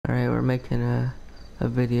Alright, we're making a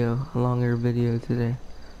longer video today.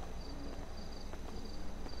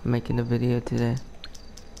 I'm making a video today.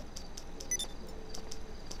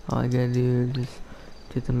 All I gotta do is just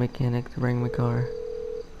get the mechanic to bring my car.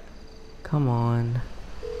 Come on.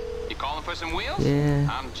 You calling for some wheels? Yeah.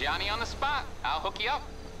 I'm Johnny on the spot. I'll hook you up.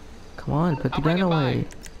 Come on, put the gun away.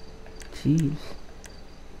 Jeez.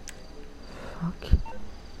 Fuck.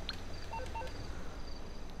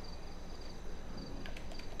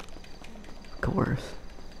 Of course.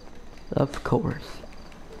 Of course.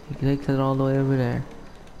 You can take that all the way over there.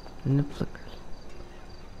 And it flickers.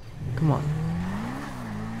 Come on.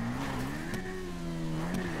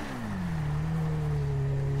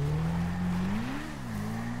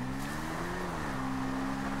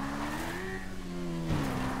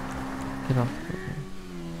 Get off the thing.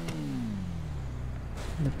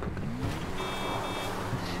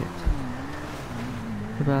 Shit.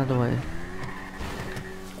 Get out of the way.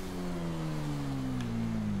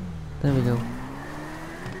 There we go.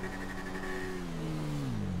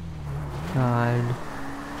 God.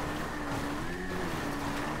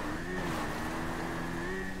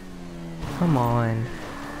 Come on.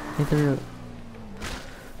 Get through.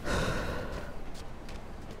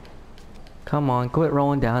 Come on, quit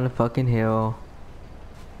rolling down the fucking hill.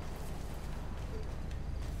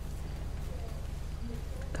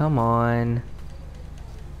 Come on.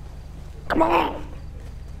 Come on!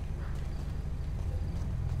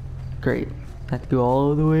 Great. Have to go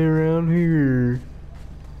all the way around here.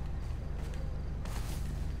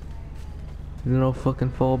 Then I'll fucking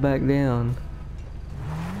fall back down.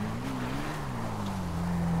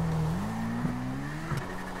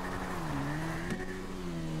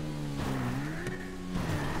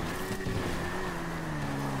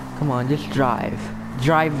 Come on, just drive.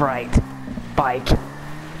 Drive right. Bike.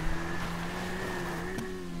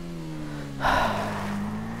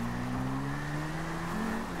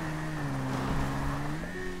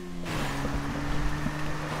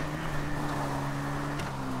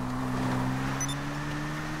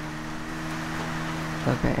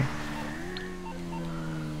 Okay.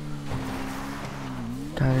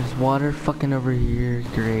 God, there's water fucking over here.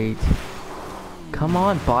 Great. Come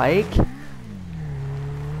on, bike.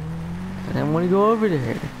 I didn't want to go over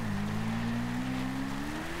there.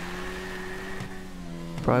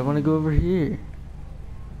 Probably want to go over here.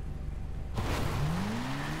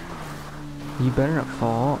 You better not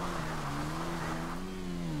fall.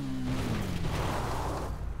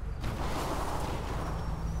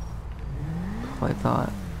 That's what I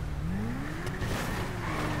thought.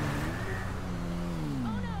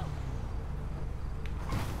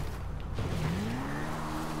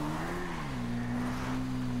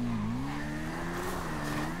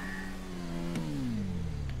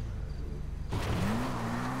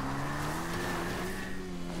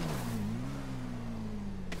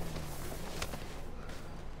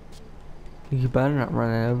 You better not run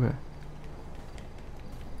it over.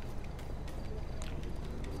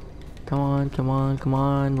 Come on, come on, come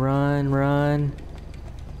on, run, run.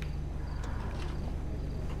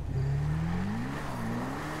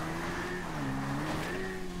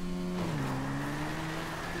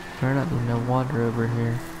 There not be no water over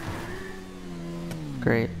here.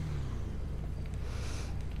 Great.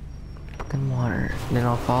 Fucking water. Then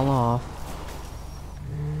I'll fall off.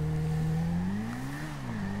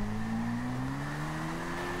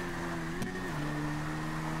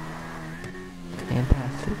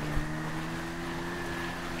 Fantastic.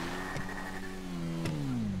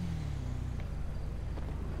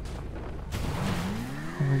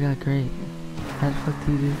 Oh my god, great. How the fuck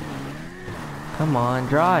do you do? Come on,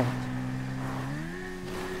 drive.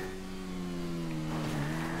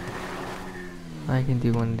 I can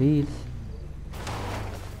do one of these.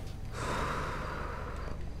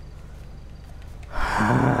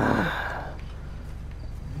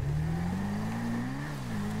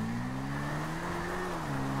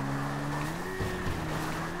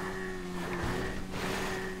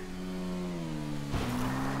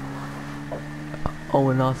 Oh,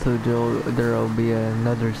 and also there'll be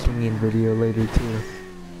another singing video later too.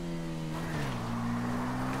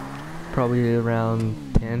 Probably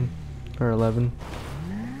around 10 or 11.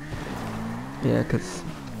 Yeah, cause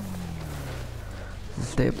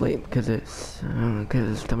stay up late cause it's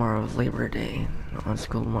tomorrow's Labor Day. On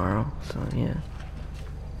school tomorrow, so yeah.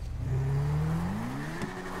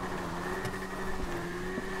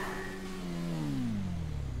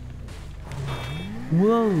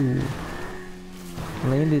 Whoa!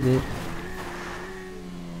 Landed it.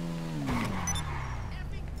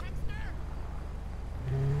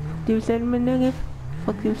 You said me nigga?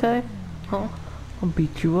 Fuck you say? Huh? I'll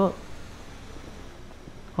beat you up.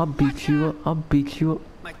 I'll beat you up. I'll beat you up.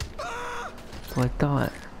 That's what I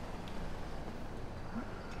thought.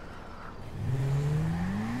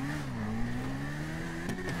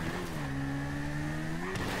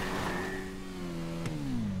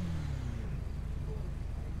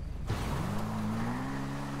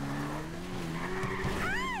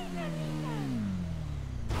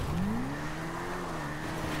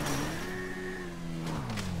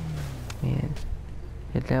 Man,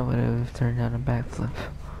 if that would have turned out a backflip.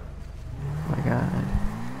 Oh my god.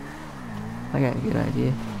 I got a good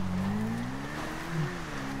idea.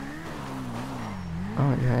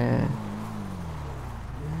 Oh yeah.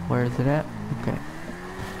 Where is it at? Okay.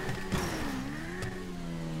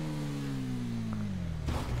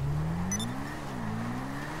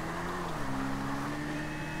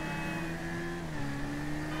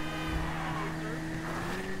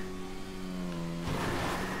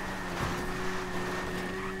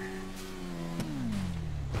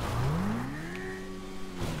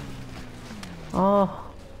 Oh.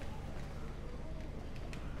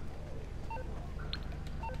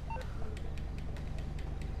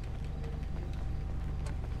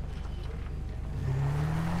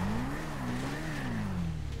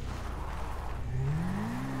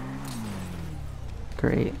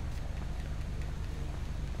 Great.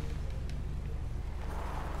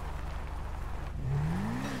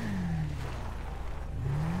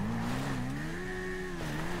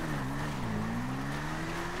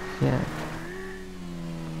 Yeah.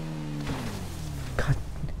 God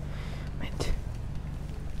damn it.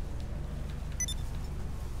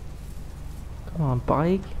 Come on,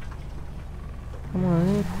 bike. Come on,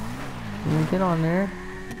 dude. You wanna get on there?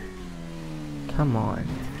 Come on.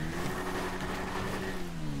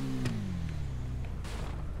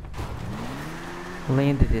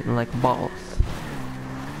 Landed it like balls.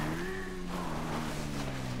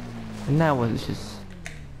 And that was just...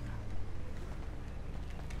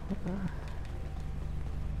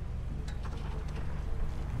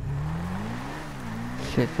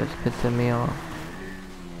 Shit just pissing me off.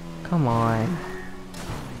 Come on.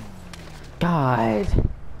 God.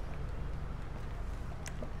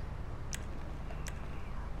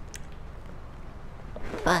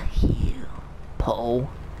 Fuck you, Poe.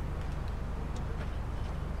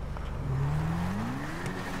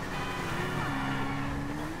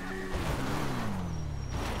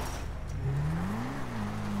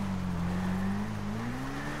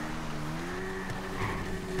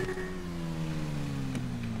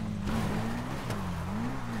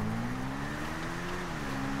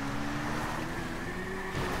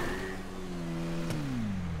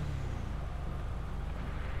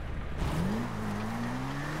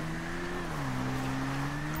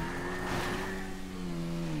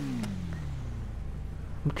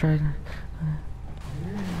 I'm trying to...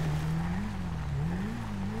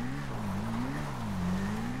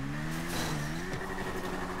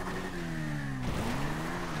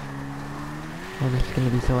 Oh, this is gonna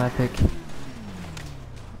be so epic.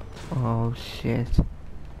 Oh, shit.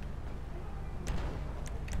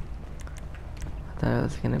 I thought it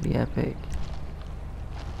was gonna be epic.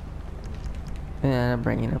 Yeah, I'm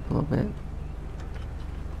bringing it up a little bit.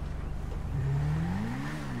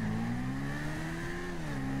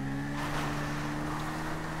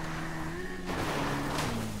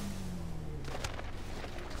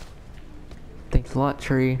 Thanks a lot,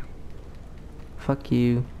 tree. Fuck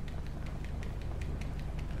you.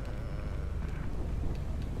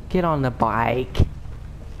 Get on the bike.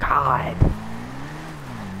 God.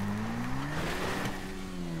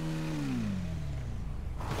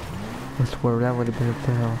 I swear that would have been a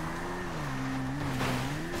fail.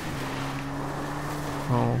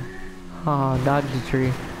 Oh. Haha, dodge the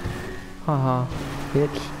tree. Haha,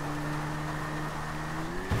 bitch.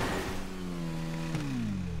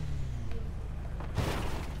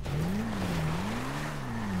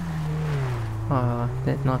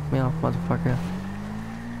 That knocked me off, motherfucker.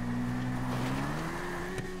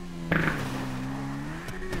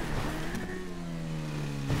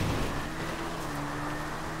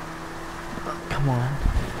 Come on.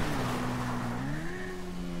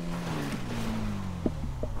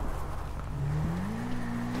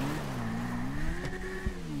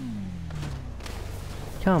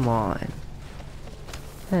 Come on.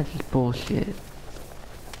 That's just bullshit.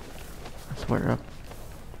 I swear up.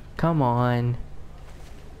 Come on.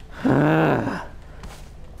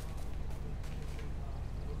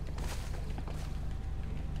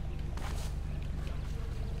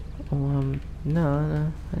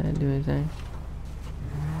 No, I didn't do anything.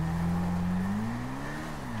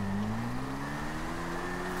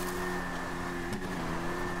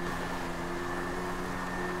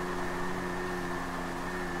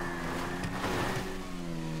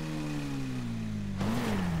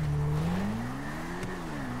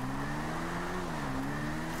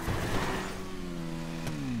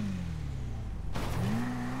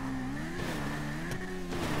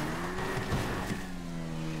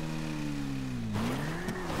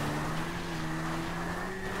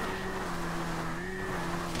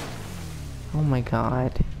 my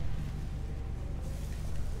god.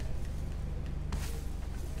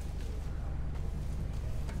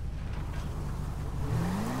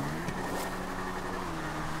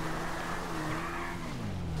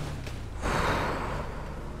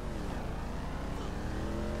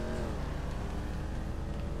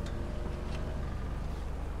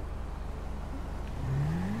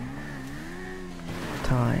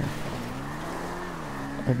 Time.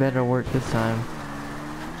 It better work this time.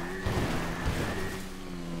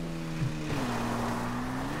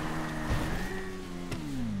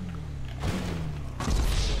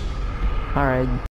 Alright.